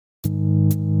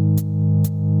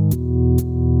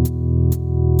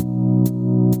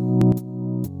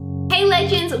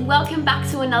welcome back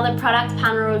to another product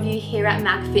panel review here at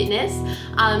MAK Fitness.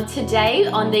 Today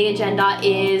on the agenda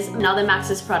is another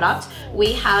Max's product.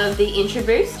 We have the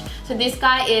Intraboost. So this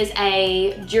guy is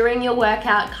a during your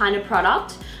workout kind of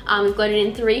product. We've got it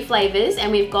in 3 flavors and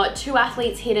we've got 2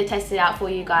 athletes here to test it out for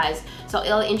you guys. So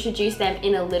I'll introduce them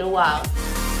in a little while.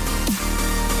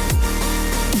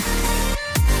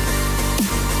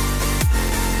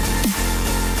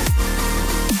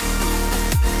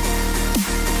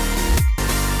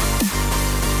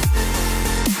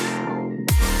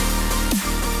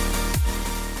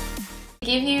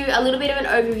 Give you a little bit of an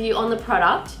overview on the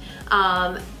product.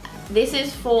 This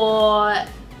is for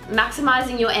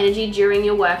maximizing your energy during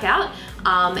your workout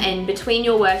and between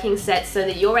your working sets so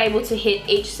that you're able to hit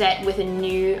each set with a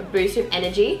new boost of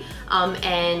energy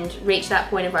and reach that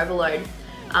point of overload.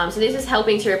 So this is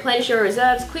helping to replenish your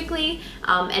reserves quickly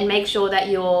and make sure that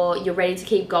you're ready to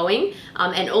keep going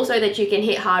and also that you can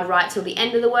hit hard right till the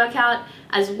end of the workout,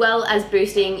 as well as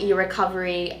boosting your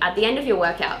recovery at the end of your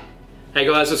workout. Hey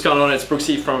guys, what's going on? It's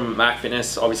Brooksy from MAK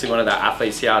Fitness, obviously one of the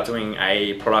athletes here doing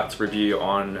a product review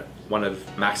on one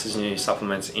of Max's new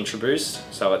supplements, Intraboost.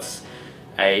 So it's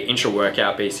a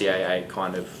intra-workout BCAA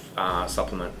kind of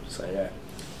supplement, so yeah.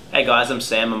 Hey guys, I'm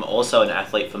Sam. I'm also an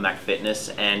athlete for MAK Fitness,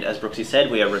 and as Brooksy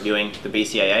said, we are reviewing the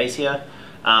BCAAs here.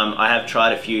 I have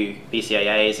tried a few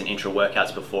BCAAs and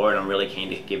intra-workouts before, and I'm really keen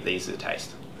to give these a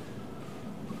taste.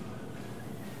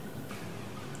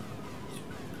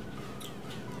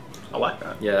 I like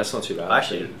that. Yeah, that's not too bad.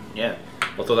 Actually, yeah.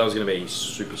 I thought that was going to be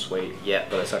super sweet. Yeah.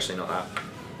 But it's actually not that.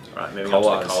 Alright, moving on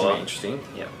to the cola. Interesting.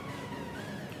 Yeah.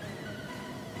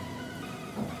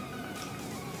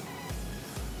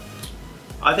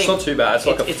 I think it's not too bad. It's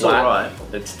like a it's flat.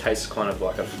 Alright. It tastes kind of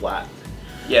like a flat.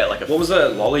 Yeah, like a... What was the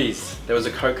lollies? There was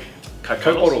a Coke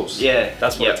bottles. Yeah.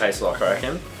 That's what it tastes like, I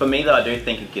reckon. For me though, I do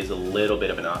think it gives a little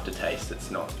bit of an aftertaste.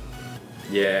 It's not...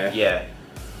 Yeah. Yeah.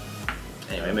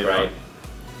 Anyway, moving on.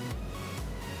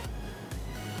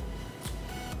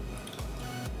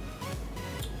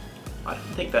 I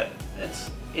don't think that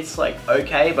it's like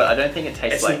okay, but I don't think it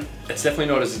tastes like... It's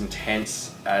definitely not as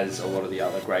intense as a lot of the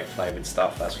other grape flavoured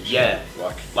stuff, that's for sure. Yeah,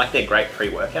 like their grape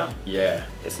pre-workout. Yeah.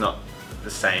 It's not the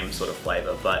same sort of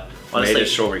flavour, but honestly... Maybe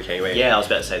strawberry kiwi. Yeah, I was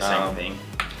about to say the same thing.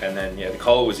 And then, yeah, the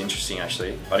cola was interesting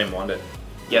actually. I didn't mind it.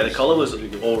 Yeah, the cola was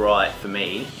alright for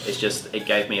me. It's just, it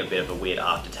gave me a bit of a weird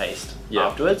aftertaste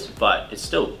afterwards, but it's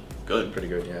still good. Pretty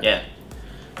good, yeah. Yeah.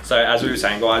 So as we were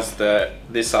saying guys,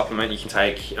 this supplement you can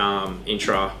take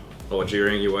intra or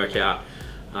during your workout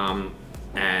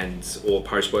or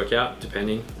post-workout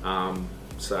depending.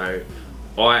 So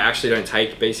I actually don't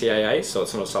take BCAA, so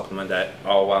it's not a supplement that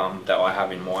I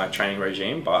have in my training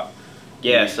regime, but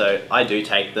yeah, so I do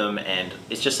take them and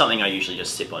it's just something I usually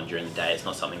just sip on during the day. It's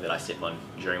not something that I sip on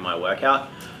during my workout,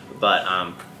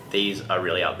 but these are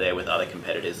really up there with other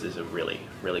competitors. These are really,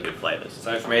 really good flavours.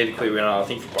 So for me, the clear winner, I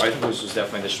think for both of us was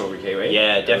definitely the strawberry kiwi.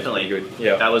 Yeah, definitely. Good.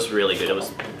 Yeah, that was really good. It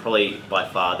was probably by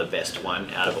far the best one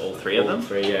out of all 3 of them. All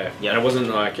 3, yeah. Yeah. And it wasn't.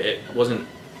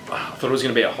 I thought it was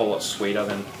going to be a whole lot sweeter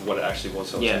than what it actually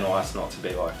was. So it was nice not to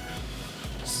be like,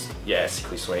 yeah,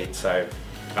 sickly sweet. So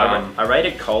I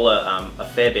rated cola a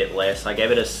fair bit less. I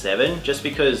gave it a 7 just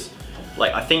because,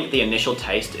 like, I think the initial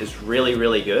taste is really,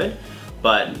 really good.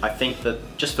 But I think that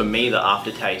just for me, the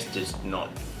aftertaste is not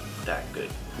that good.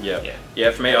 Yeah.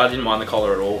 Yeah, for me, I didn't mind the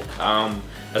cola at all.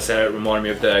 As I said, it reminded me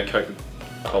of the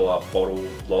Coca-Cola bottle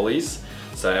lollies.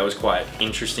 So that was quite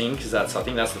interesting because I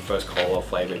think that's the first cola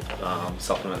flavored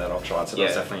supplement that I've tried. So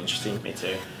that's definitely interesting. Me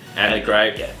too. And the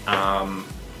grape,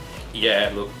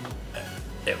 look,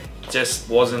 it just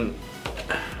wasn't.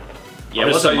 Yeah,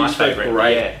 it wasn't my favorite.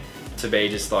 Grape to be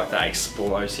just like that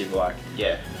explosive, like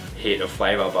hit of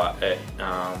flavour, but it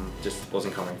just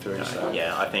wasn't coming through. No, so.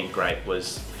 Yeah, I think grape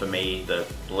was for me the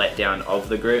letdown of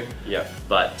the group. Yeah.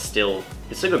 But still,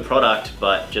 it's a good product,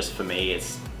 but just for me,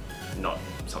 it's not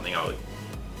something I would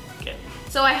get.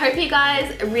 So I hope you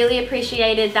guys really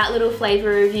appreciated that little flavour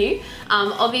review.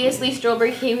 Obviously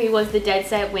strawberry kiwi was the dead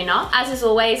set winner. As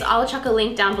always, I'll chuck a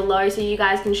link down below so you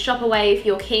guys can shop away if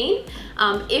you're keen.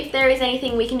 If there is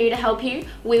anything we can do to help you,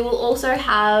 we will also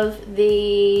have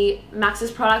the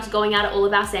Max's products going out at all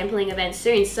of our sampling events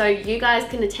soon, so you guys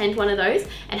can attend one of those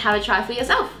and have a try for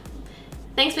yourself.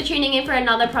 Thanks for tuning in for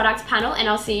another product panel, and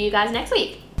I'll see you guys next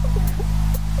week.